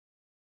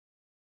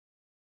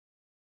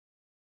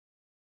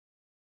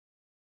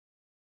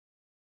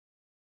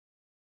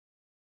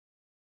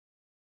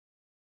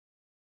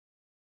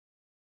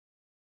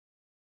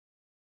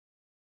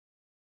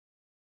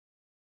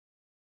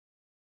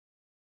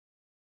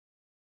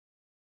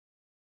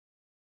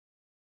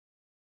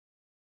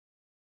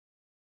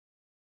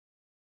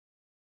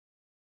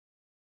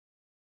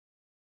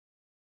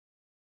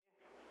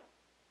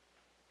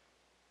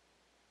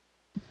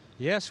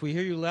Yes, we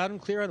hear you loud and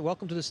clear.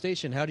 Welcome to the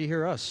station. How do you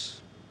hear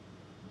us?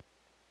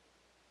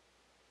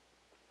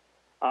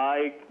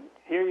 I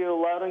hear you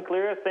loud and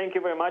clear. Thank you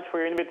very much for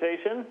your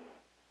invitation.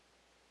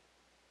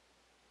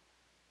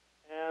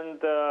 And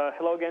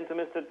hello again to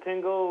Mr.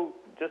 Tingle.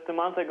 Just a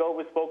month ago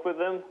we spoke with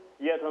him,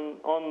 yet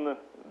on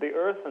the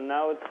Earth, and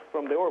now it's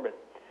from the orbit.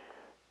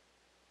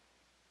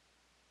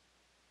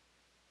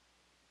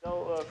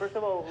 So, first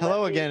of all...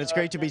 Hello again. It's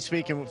great to be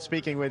speaking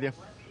with you.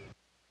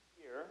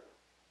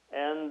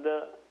 And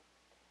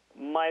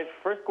my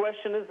first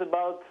question is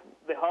about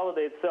the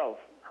holiday itself.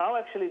 How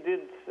actually did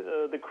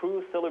the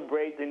crew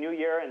celebrate the New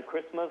Year and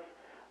Christmas?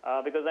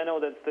 Because I know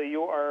that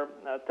you are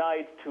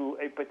tied to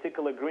a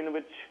particular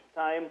Greenwich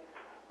time,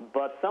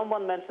 but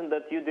someone mentioned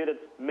that you did it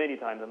many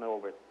times on the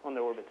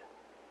orbit.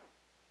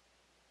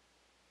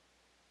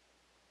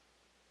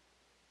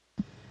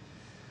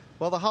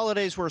 Well, the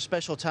holidays were a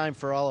special time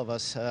for all of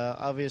us.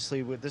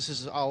 Obviously, this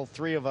is all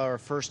three of our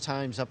first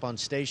times up on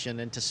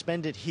station, and to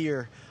spend it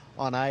here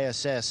on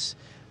ISS,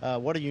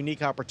 what a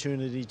unique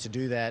opportunity to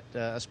do that,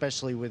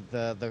 especially with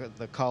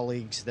the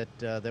colleagues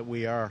that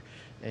we are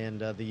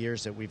and the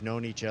years that we've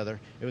known each other.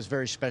 It was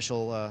very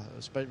special,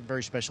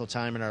 very special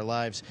time in our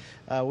lives.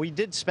 We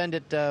did spend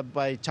it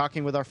by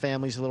talking with our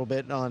families a little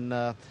bit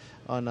on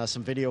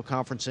some video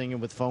conferencing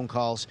and with phone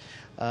calls.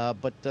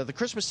 But the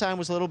Christmas time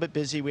was a little bit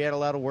busy. We had a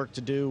lot of work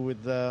to do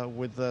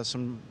with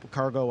some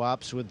cargo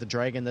ops with the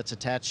Dragon that's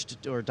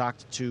attached or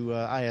docked to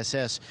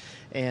ISS.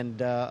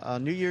 And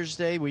on New Year's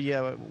Day,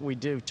 we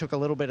took a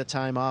little bit of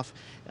time off.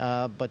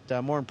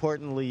 But more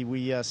importantly,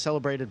 we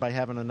celebrated by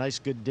having a nice,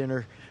 good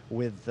dinner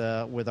with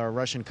our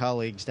Russian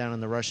colleagues down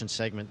in the Russian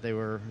segment. They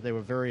were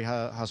very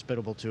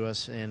hospitable to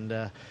us, and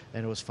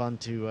it was fun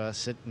to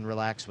sit and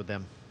relax with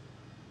them.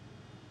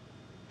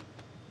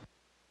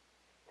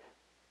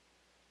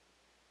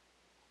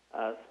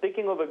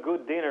 Speaking of a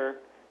good dinner,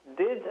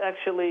 did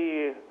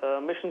actually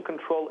Mission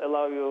Control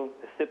allow you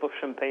a sip of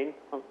champagne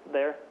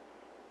there?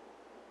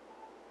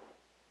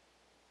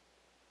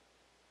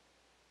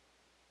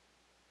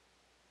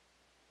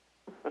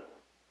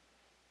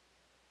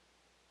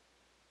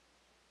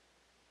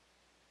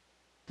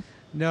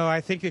 No, I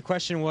think the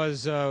question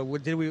was, were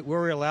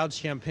we allowed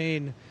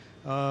champagne?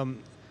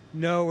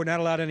 No, we're not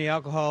allowed any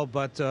alcohol,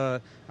 but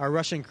our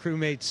Russian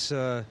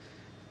crewmates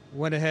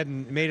went ahead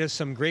and made us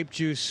some grape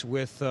juice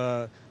with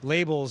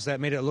labels that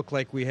made it look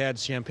like we had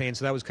champagne,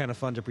 so that was kind of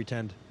fun to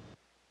pretend.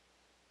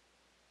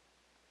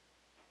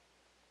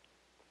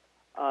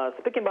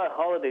 Speaking about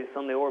holidays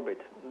on the orbit,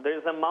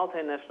 there's a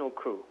multinational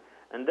crew,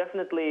 and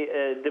definitely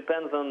it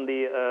depends on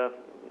the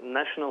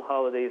national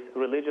holidays,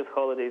 religious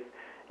holidays.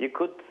 You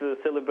could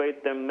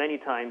celebrate them many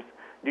times.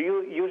 Do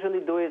you usually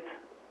do it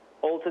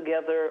all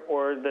together,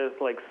 or there's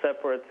like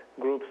separate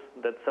groups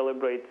that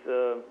celebrate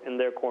in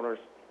their corners?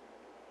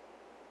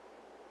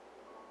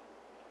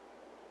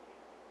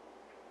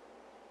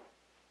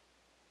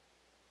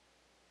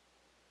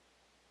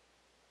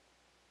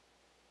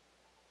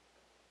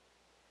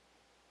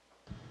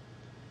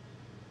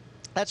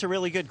 That's a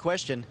really good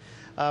question.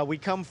 We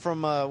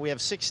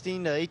have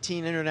 16 to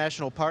 18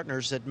 international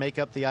partners that make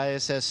up the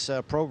ISS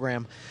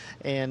program,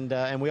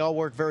 and we all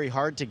work very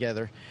hard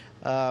together.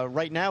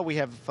 Right now we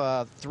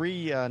have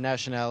three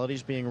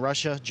nationalities, being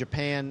Russia,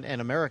 Japan,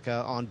 and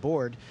America, on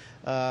board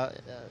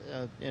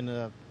in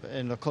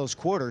the close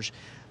quarters.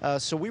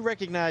 So we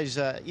recognize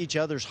each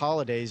other's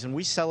holidays, and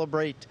we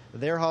celebrate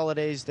their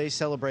holidays. They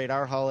celebrate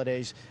our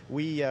holidays.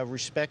 We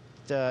respect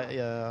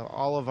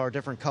all of our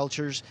different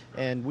cultures,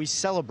 and we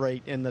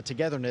celebrate in the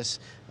togetherness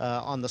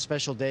on the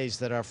special days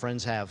that our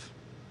friends have.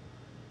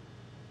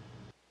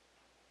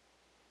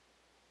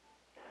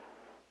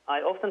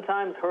 I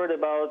oftentimes heard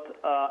about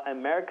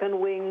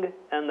American wing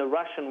and the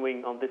Russian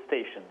wing of the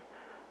station.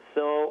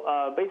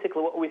 So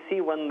basically what we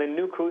see when the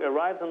new crew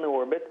arrives on the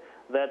orbit,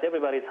 that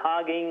everybody's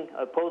hugging,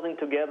 posing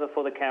together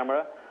for the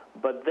camera,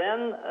 but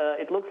then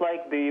it looks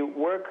like the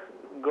work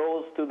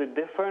goes to the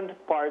different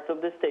parts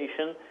of the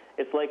station.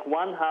 It's like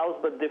one house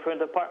but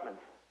different apartments.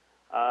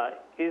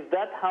 Is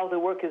that how the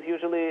work is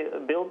usually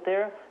built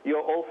there?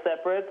 You're all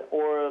separate,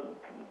 or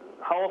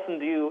how often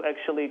do you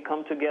actually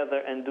come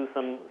together and do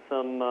some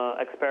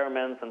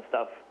experiments and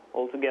stuff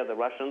all together,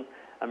 Russians,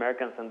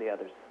 Americans, and the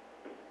others?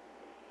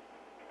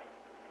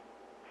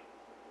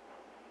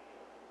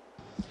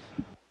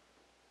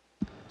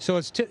 So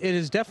it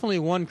is definitely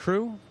one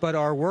crew, but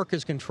our work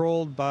is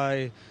controlled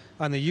by,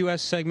 on the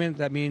U.S. segment,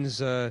 that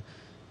means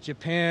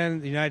Japan,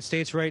 the United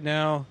States right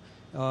now.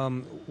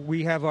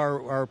 We have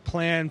our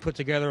plan put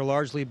together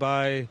largely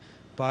by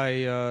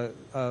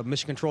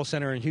Mission Control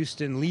Center in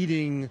Houston,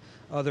 leading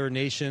other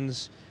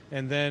nations,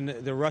 and then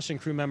the Russian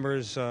crew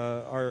members,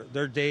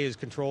 their day is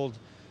controlled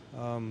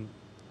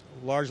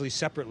largely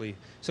separately.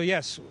 So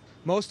yes,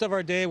 most of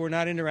our day we're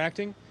not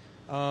interacting.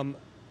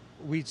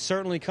 We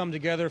certainly come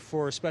together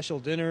for special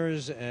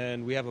dinners,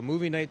 and we have a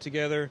movie night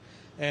together.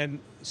 And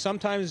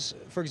sometimes,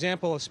 for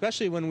example,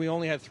 especially when we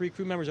only had 3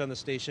 crew members on the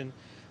station,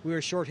 we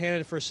were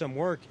shorthanded for some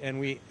work, and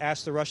we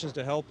asked the Russians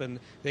to help, and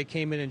they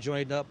came in and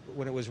joined up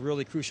when it was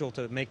really crucial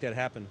to make that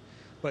happen.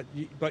 But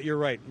you're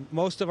right.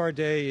 Most of our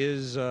day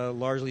is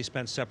largely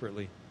spent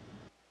separately.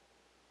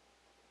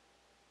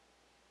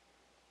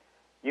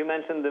 You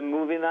mentioned the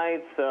movie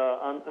nights.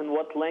 In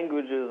what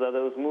languages are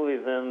those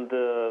movies, and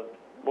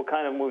what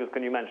kind of movies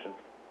can you mention?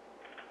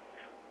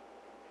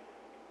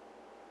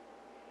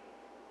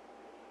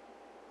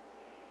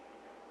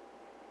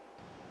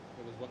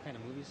 What kind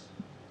of movies?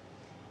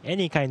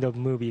 Any kind of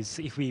movies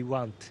if we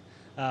want.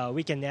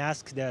 We can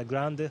ask the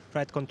ground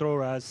flight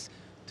controllers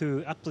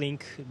to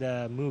uplink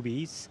the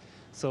movies.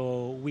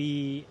 So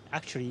we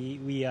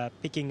are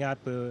picking up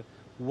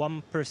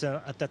one person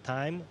at a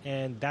time,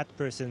 and that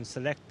person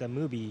select the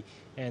movie,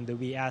 and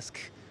we ask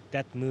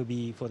that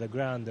movie for the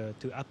ground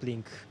to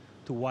uplink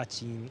to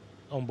watching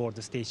on board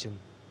the station.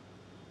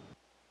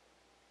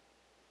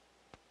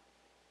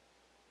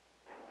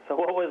 So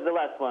what was the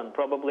last one?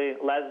 Probably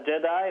Last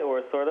Jedi,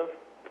 or sort of?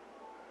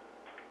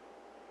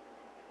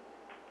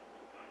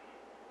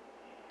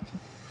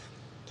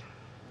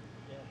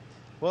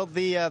 Well,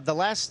 the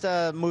last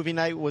movie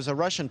night was a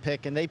Russian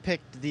pick, and they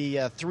picked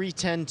the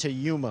 310 to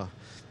Yuma.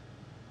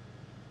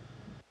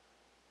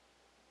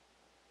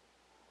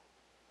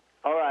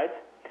 All right.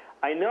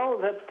 I know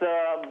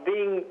that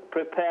being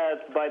prepared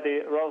by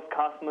the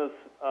Roscosmos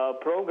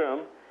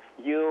program,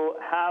 you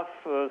have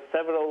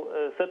several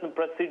certain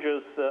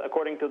procedures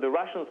according to the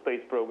Russian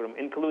space program,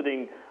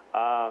 including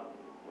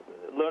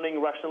learning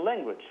Russian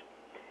language.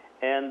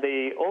 And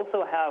they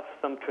also have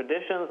some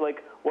traditions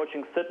like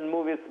watching certain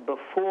movies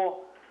before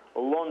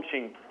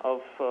launching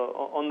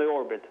on the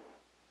orbit.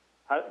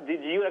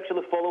 Did you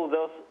actually follow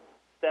those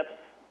steps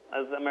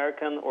as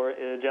American or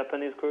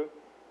Japanese crew?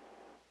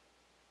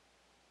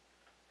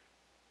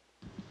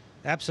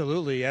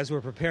 Absolutely. As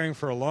we're preparing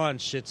for a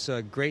launch, it's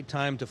a great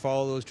time to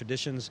follow those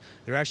traditions.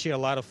 They're actually a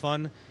lot of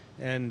fun.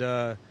 And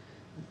the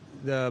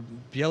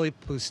Bielé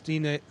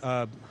Pustine...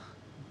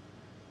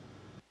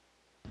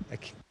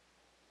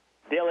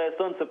 Белое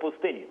солнце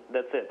пустыни.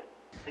 That's it.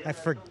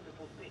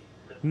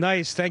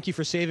 Nice. Thank you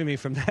for saving me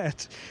from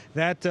that.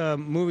 That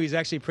movie is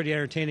actually pretty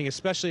entertaining,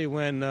 especially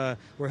when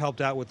we're helped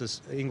out with the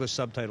English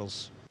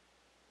subtitles.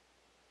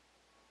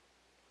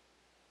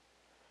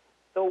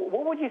 So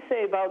what would you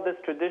say about this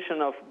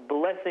tradition of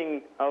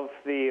blessing of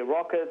the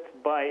rocket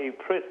by a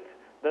priest?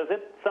 Does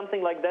it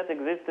something like that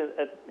exist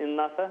in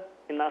NASA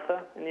in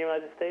the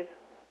United States?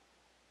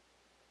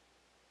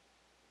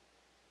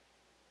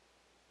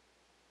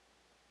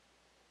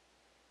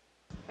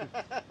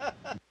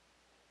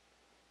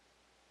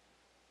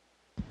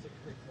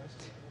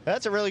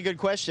 That's a really good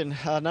question.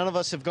 None of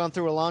us have gone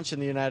through a launch in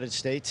the United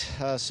States,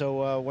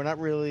 so we're not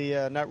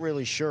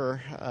really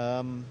sure.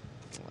 I'm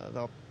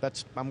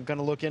going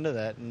to look into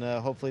that, and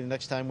hopefully the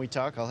next time we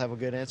talk, I'll have a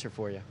good answer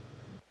for you.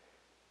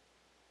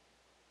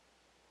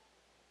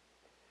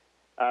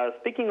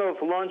 Speaking of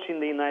launch in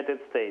the United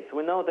States,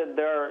 we know that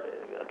there are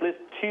at least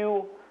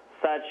 2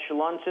 such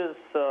launches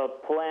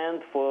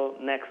planned for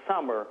next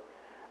summer,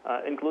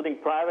 including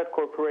private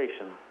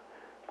corporations.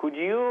 Could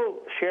you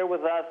share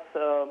with us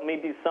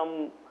maybe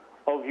some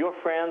of your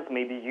friends,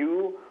 maybe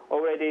you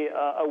already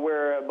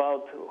aware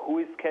about who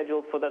is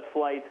scheduled for that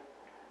flight?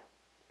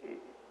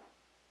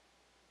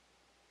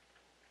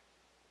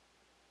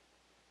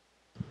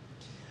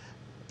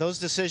 Those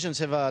decisions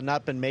have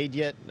not been made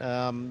yet.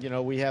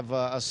 We have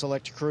a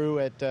select crew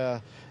at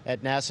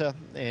NASA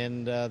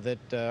and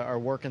that are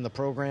working the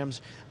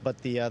programs, but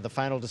the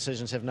final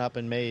decisions have not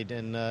been made.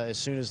 And as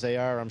soon as they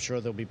are, I'm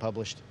sure they'll be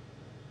published.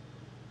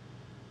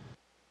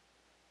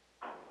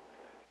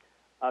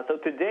 So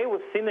today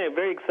we've seen a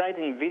very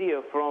exciting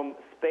video from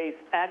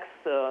SpaceX.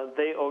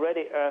 They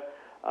already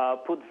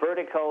put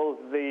vertical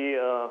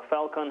the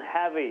Falcon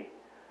Heavy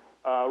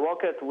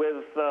rocket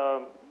with,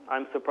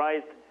 I'm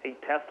surprised, a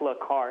Tesla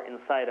car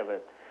inside of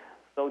it.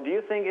 So do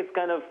you think it's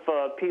kind of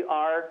a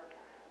PR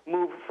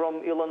move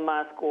from Elon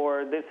Musk,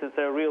 or this is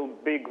a real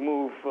big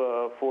move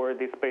for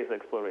the space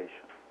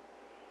exploration?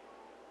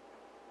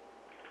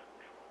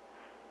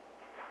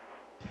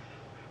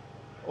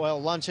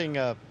 Well, launching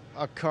a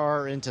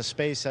car into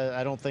space,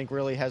 I don't think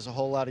really has a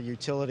whole lot of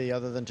utility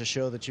other than to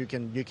show that you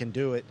can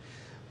do it.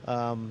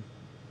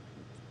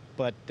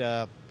 But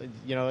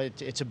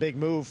it's a big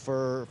move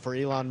for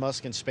Elon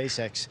Musk and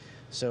SpaceX.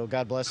 So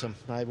God bless him.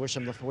 I wish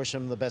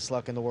him the best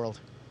luck in the world.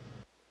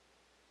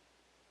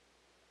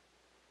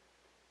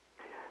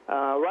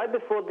 Right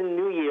before the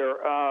new year,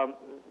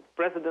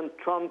 President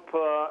Trump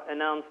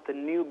announced the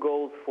new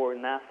goals for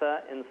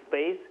NASA in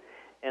space,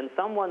 and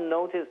someone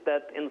noticed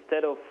that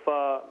instead of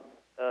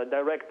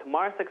direct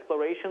Mars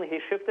exploration, he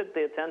shifted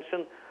the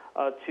attention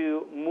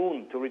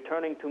to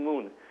returning to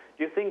Moon.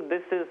 Do you think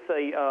this is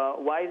a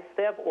wise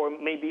step, or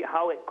maybe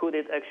how could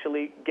it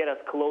actually get us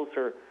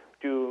closer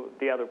to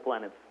the other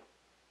planets?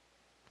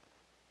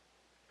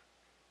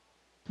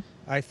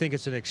 I think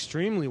it's an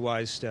extremely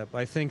wise step.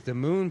 I think the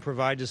Moon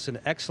provides us an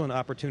excellent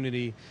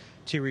opportunity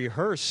to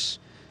rehearse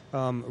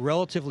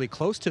relatively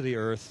close to the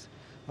Earth,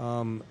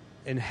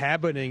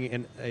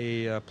 inhabiting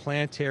a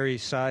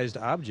planetary-sized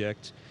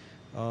object,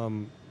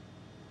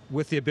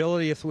 with the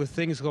ability, if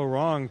things go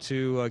wrong,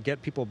 to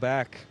get people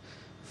back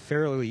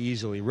fairly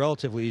easily,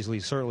 relatively easily,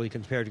 certainly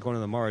compared to going to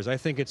the Mars. I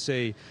think it's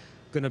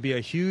going to be a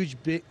huge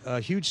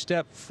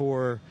step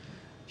for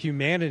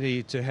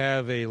humanity to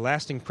have a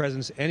lasting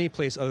presence any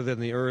place other than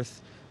the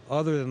Earth,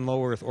 other than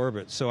low Earth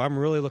orbit. So I'm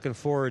really looking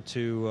forward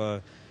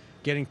to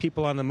getting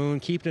people on the moon,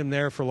 keeping them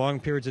there for long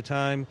periods of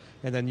time,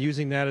 and then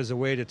using that as a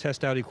way to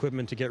test out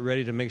equipment to get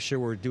ready to make sure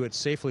we do it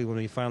safely when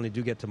we finally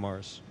do get to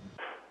Mars.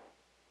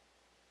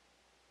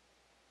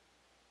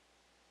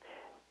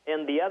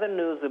 And the other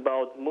news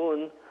about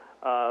Moon,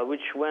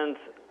 which went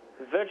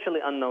virtually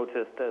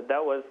unnoticed,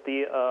 that was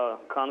the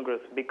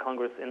big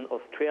Congress in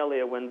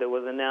Australia when there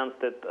was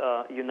announced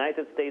that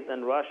United States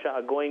and Russia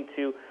are going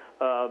to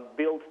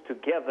build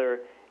together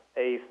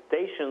a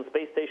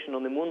space station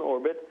on the Moon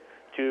orbit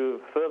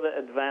to further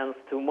advance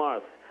to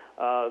Mars.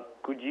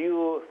 Could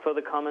you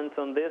further comment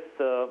on this?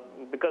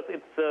 Because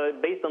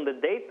it's based on the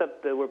date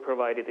that were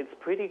provided, it's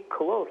pretty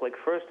close. Like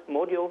first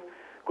modules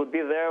could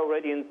be there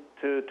already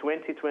into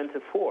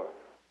 2024.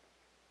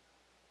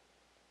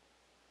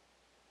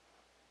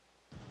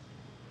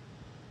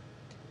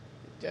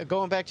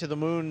 Going back to the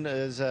moon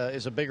is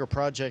a bigger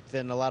project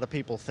than a lot of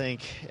people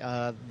think.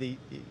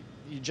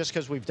 Just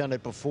because we've done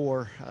it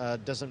before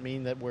doesn't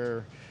mean that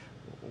we're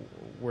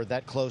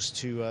that close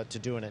to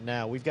doing it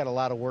now. We've got a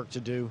lot of work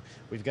to do.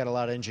 We've got a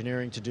lot of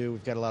engineering to do.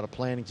 We've got a lot of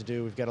planning to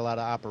do. We've got a lot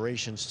of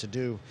operations to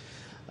do.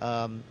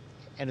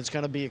 And it's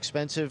going to be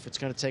expensive. It's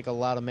going to take a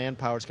lot of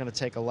manpower. It's going to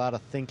take a lot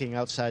of thinking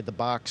outside the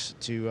box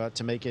to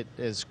make it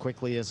as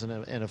quickly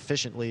and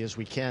efficiently as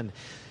we can.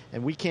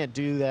 And we can't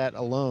do that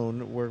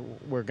alone.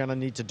 We're going to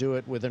need to do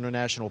it with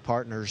international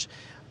partners.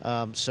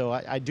 So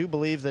I do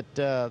believe that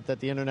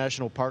the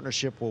international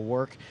partnership will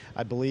work.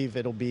 I believe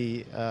it'll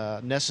be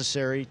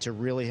necessary to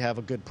really have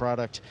a good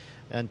product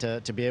and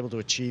to be able to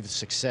achieve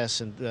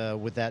success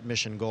with that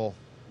mission goal.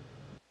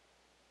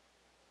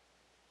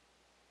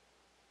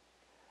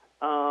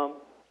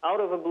 Out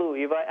of the blue,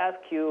 if I ask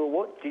you,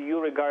 what do you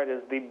regard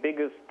as the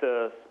biggest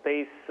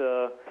space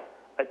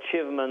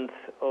achievement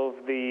of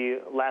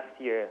the last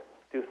year,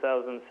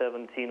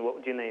 2017, what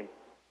would you name?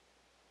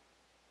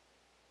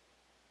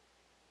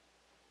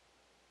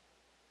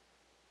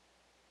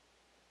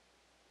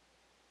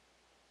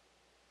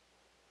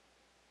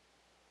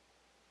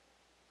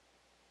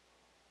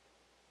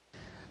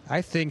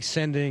 I think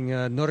sending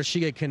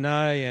Norishige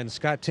Kanai and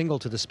Scott Tingle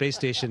to the space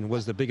station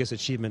was the biggest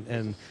achievement,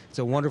 and it's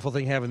a wonderful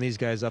thing having these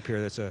guys up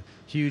here. That's a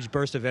huge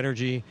burst of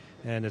energy,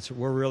 and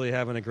we're really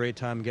having a great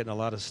time getting a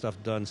lot of stuff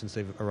done since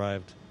they've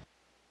arrived.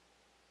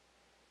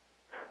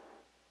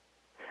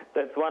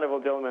 That's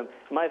wonderful, gentlemen.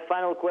 My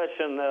final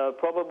question,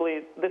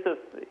 probably this is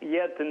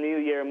yet the New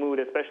Year mood,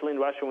 especially in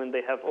Russia when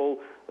they have all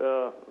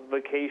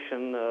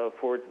vacation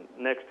for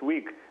next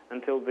week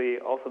until the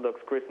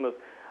Orthodox Christmas.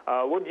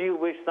 Would you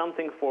wish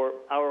something for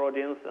our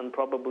audience, and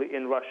probably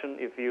in Russian,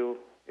 if you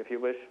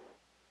wish?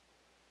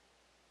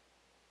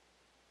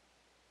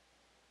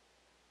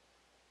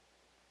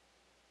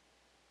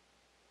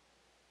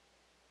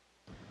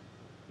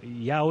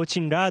 Я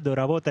очень рад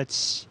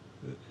работать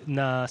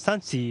на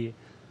станции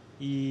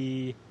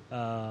и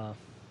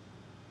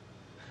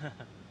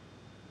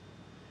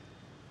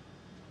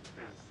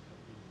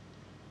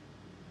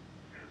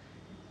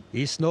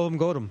И с Новым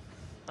годом!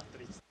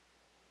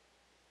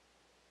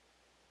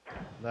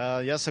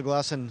 Я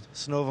согласен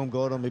с Новым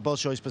годом и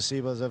большое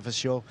спасибо за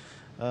все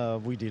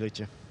вы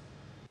делаете.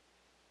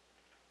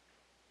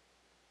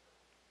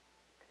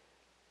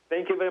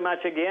 Thank you very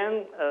much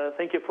again.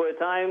 Thank you for your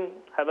time.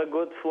 Have a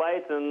good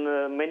flight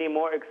and many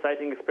more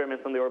exciting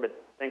experiments on the orbit.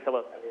 Thanks a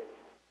lot.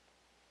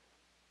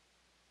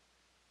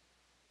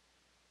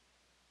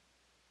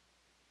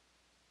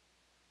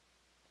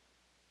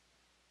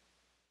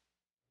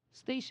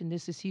 Station,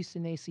 this is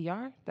Houston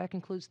ACR. That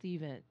concludes the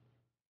event.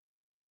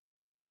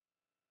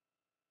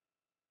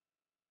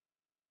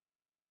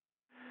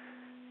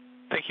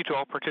 Thank you to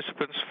all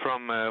participants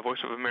from Voice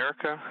of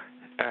America.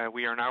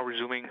 We are now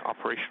resuming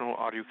operational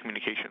audio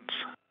communications.